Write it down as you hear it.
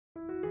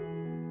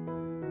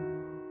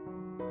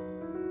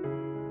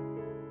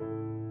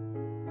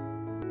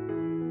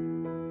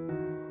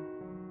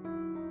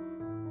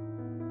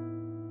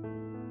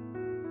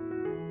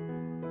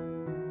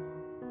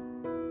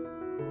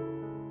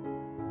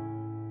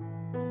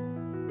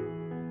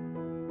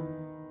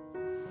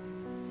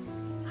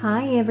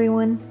Hi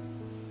everyone!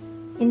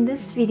 In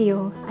this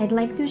video, I'd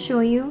like to show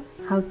you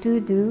how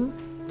to do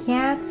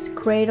cat's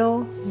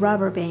cradle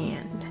rubber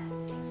band.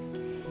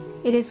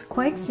 It is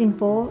quite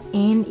simple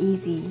and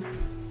easy,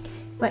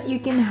 but you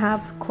can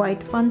have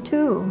quite fun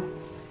too.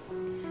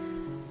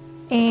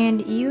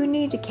 And you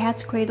need a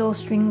cat's cradle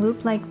string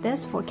loop like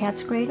this for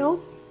cat's cradle.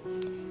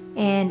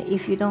 And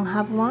if you don't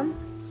have one,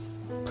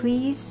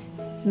 please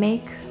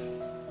make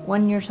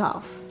one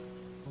yourself.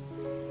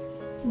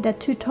 The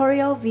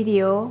tutorial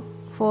video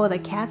for the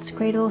cat's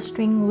cradle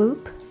string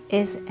loop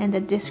is in the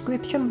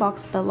description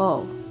box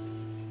below.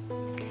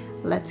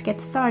 Let's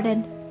get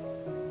started.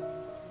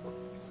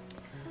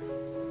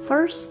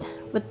 First,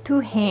 with two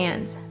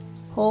hands,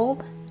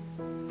 hold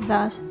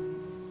the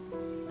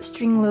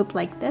string loop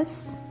like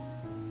this.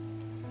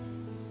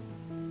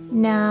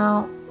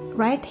 Now,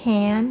 right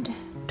hand,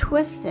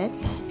 twist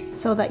it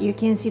so that you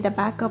can see the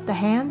back of the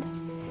hand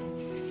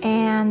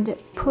and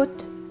put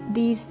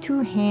these two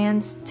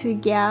hands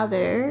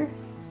together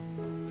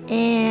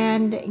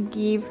and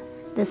give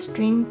the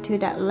string to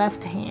that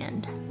left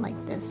hand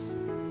like this,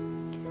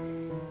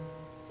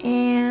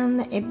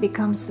 and it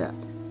becomes a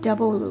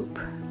double loop.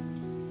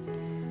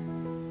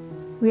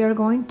 We are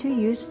going to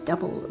use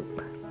double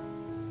loop.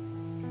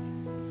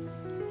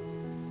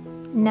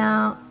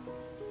 Now,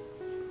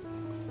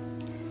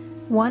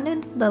 one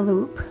end of the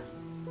loop,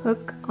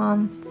 hook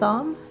on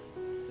thumb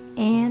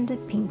and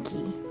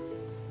pinky,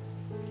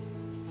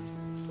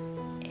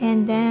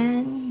 and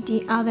then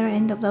the other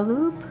end of the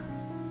loop,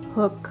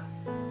 hook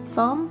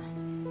thumb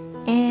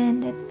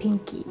and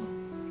pinky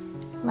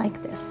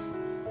like this.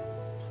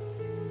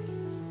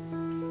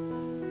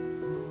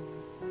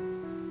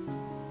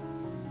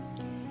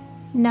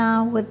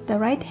 Now with the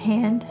right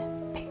hand,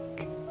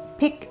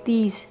 pick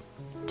these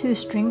two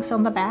strings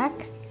on the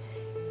back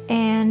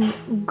and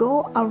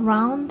go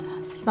around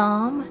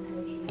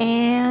thumb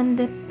and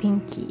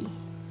pinky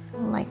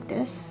like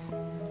this.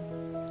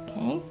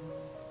 Okay.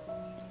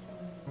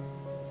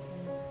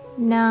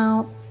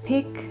 Now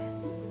pick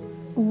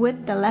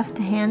with the left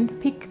hand,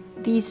 pick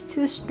these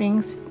two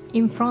strings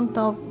in front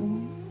of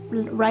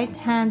right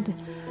hand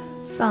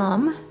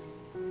thumb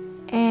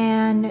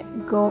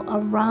and go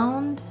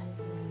around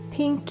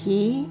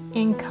pinky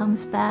and come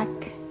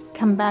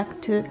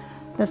back to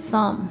the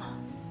thumb.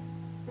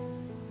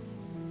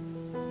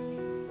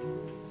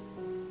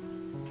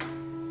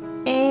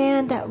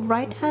 And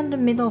right hand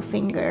middle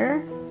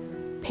finger,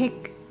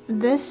 pick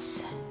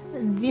this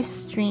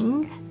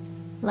string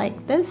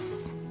like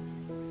this,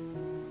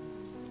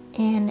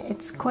 and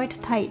it's quite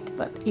tight,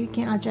 but you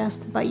can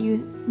adjust by you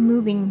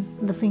moving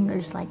the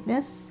fingers like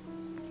this.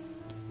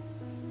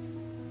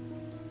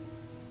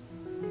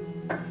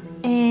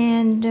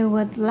 And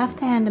with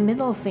left hand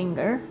middle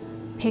finger,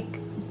 pick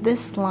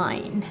this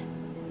line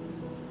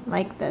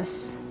like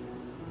this,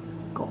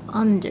 go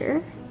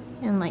under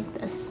and like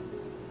this,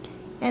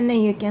 and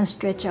then you can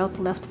stretch out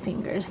left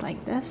fingers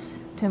like this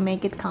to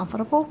make it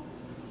comfortable.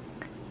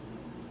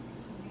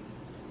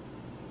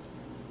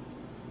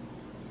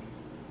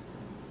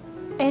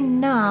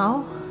 And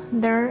now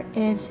there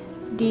is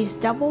these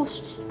double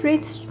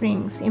straight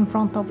strings in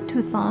front of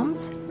two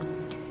thumbs.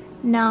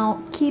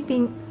 Now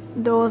keeping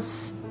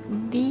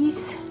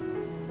these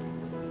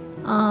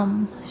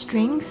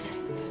strings,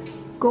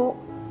 go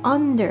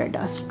under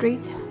the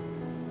straight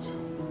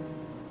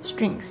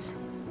strings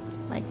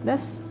like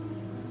this.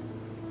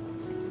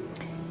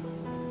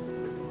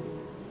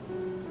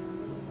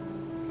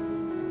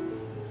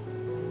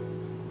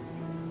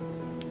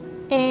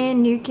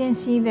 And you can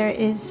see there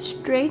is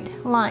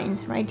straight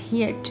lines right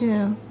here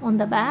too on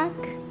the back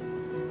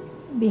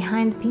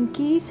behind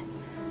pinkies.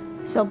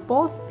 So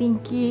both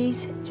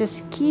pinkies,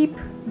 just keep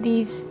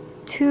these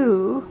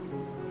two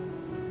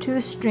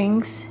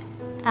strings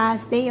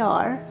as they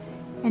are,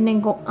 and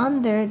then go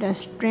under the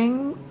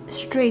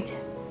straight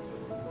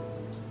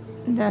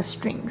the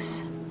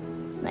strings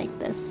like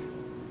this.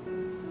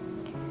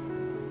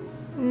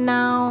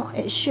 Now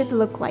it should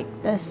look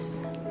like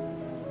this.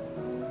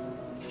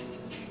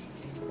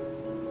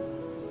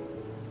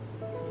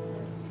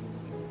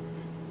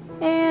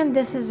 And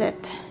this is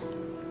it.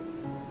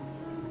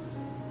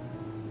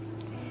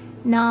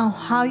 Now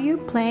how you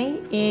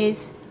play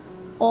is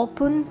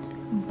open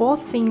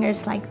both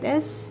fingers like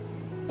this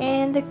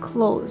and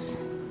close,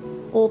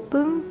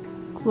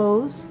 open,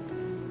 close,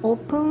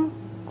 open,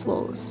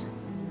 close,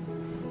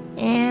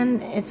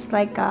 and it's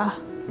like a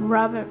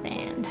rubber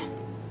band.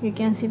 You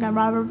can see the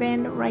rubber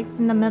band right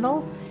in the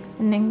middle,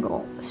 and then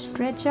go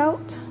stretch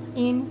out,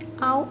 in,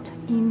 out,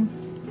 in,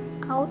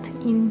 out,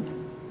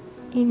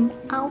 in,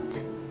 out,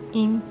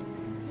 in.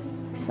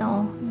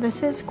 So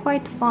this is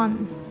quite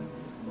fun.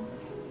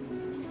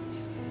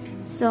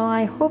 So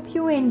I hope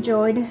you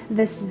enjoyed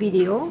this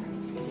video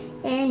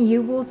and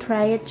you will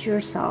try it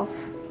yourself.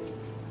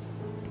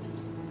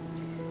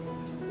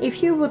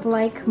 If you would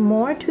like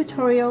more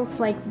tutorials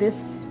like this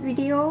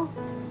video,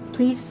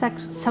 please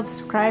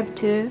subscribe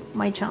to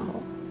my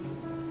channel.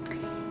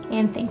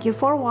 And thank you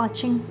for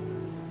watching.